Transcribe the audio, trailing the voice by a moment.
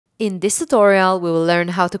In this tutorial, we will learn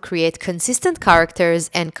how to create consistent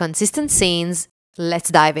characters and consistent scenes.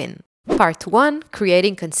 Let's dive in. Part 1.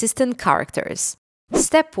 Creating consistent characters.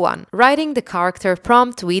 Step 1. Writing the character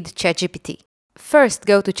prompt with ChatGPT. First,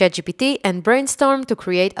 go to ChatGPT and brainstorm to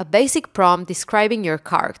create a basic prompt describing your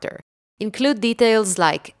character. Include details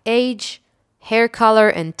like age, hair color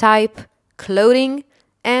and type, clothing,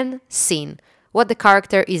 and scene, what the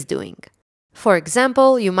character is doing. For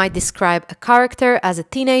example, you might describe a character as a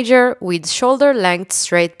teenager with shoulder-length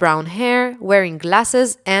straight brown hair, wearing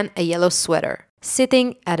glasses and a yellow sweater,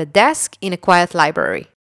 sitting at a desk in a quiet library.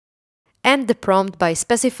 End the prompt by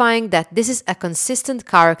specifying that this is a consistent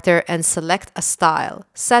character and select a style,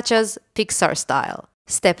 such as Pixar style.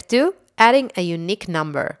 Step 2. Adding a unique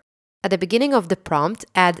number. At the beginning of the prompt,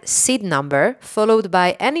 add seed number, followed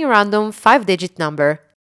by any random 5-digit number.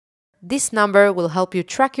 This number will help you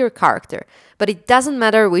track your character, but it doesn't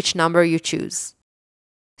matter which number you choose.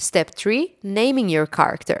 Step 3. Naming your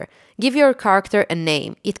character. Give your character a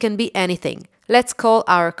name. It can be anything. Let's call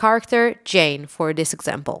our character Jane for this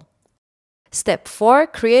example. Step 4.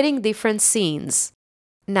 Creating different scenes.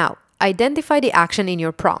 Now, identify the action in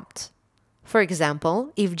your prompt. For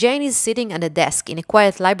example, if Jane is sitting at a desk in a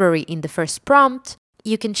quiet library in the first prompt,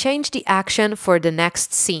 you can change the action for the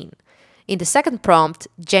next scene. In the second prompt,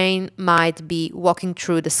 Jane might be walking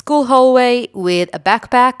through the school hallway with a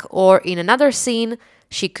backpack, or in another scene,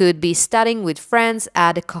 she could be studying with friends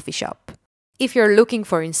at a coffee shop. If you're looking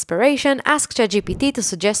for inspiration, ask ChatGPT to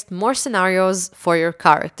suggest more scenarios for your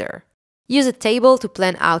character. Use a table to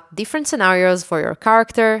plan out different scenarios for your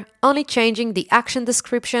character, only changing the action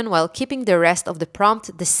description while keeping the rest of the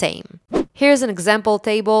prompt the same. Here's an example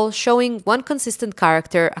table showing one consistent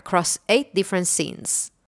character across 8 different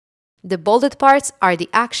scenes. The bolded parts are the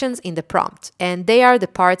actions in the prompt, and they are the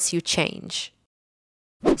parts you change.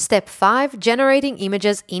 Step 5. Generating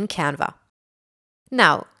images in Canva.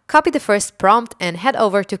 Now, copy the first prompt and head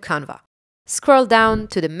over to Canva. Scroll down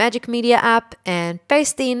to the Magic Media app and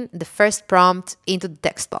paste in the first prompt into the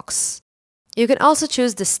text box. You can also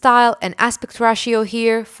choose the style and aspect ratio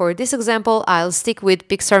here. For this example, I'll stick with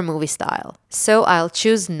Pixar movie style, so I'll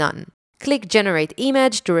choose none. Click Generate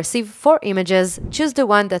Image to receive 4 images, choose the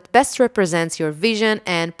one that best represents your vision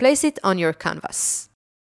and place it on your canvas.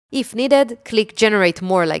 If needed, click Generate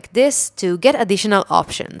More like this to get additional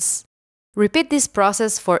options. Repeat this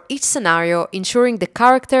process for each scenario, ensuring the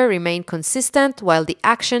character remains consistent while the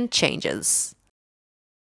action changes.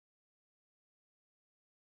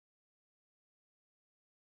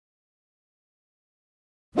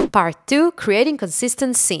 Part 2. Creating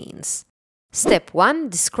consistent scenes. Step 1.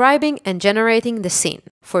 Describing and generating the scene.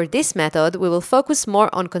 For this method, we will focus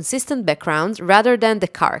more on consistent background rather than the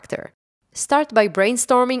character. Start by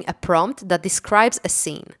brainstorming a prompt that describes a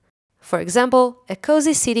scene. For example, a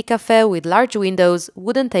cozy city cafe with large windows,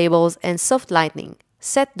 wooden tables, and soft lighting,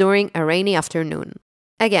 set during a rainy afternoon.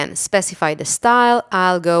 Again, specify the style.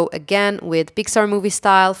 I'll go again with Pixar movie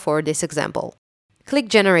style for this example. Click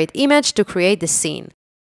Generate Image to create the scene.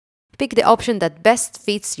 Pick the option that best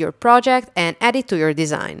fits your project and add it to your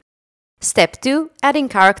design. Step 2. Adding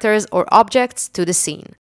characters or objects to the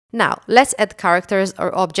scene. Now, let's add characters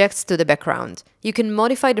or objects to the background. You can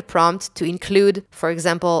modify the prompt to include, for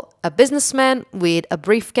example, a businessman with a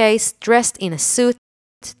briefcase dressed in a suit,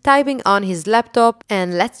 typing on his laptop,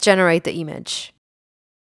 and let's generate the image.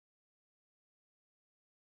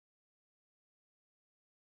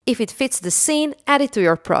 If it fits the scene, add it to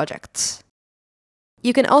your project.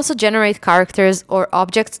 You can also generate characters or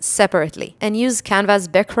objects separately and use Canva's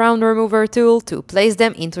background remover tool to place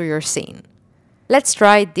them into your scene. Let's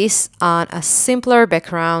try this on a simpler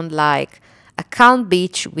background like a calm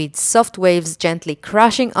beach with soft waves gently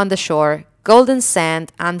crashing on the shore, golden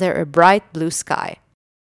sand under a bright blue sky.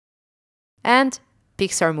 And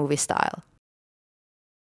Pixar movie style.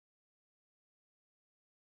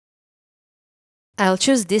 I'll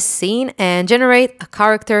choose this scene and generate a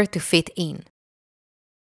character to fit in.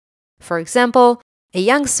 For example, a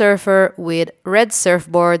young surfer with red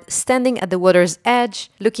surfboard standing at the water's edge,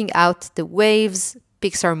 looking out the waves,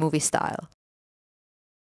 Pixar movie style.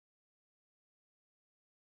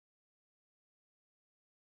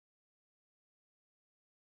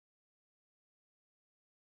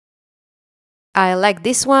 I like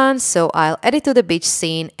this one, so I'll add it to the beach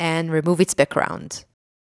scene and remove its background.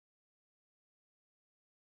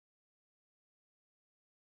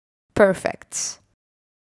 Perfect.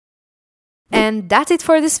 And that's it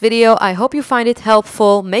for this video. I hope you find it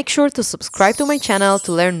helpful. Make sure to subscribe to my channel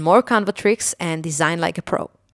to learn more Canva tricks and design like a pro.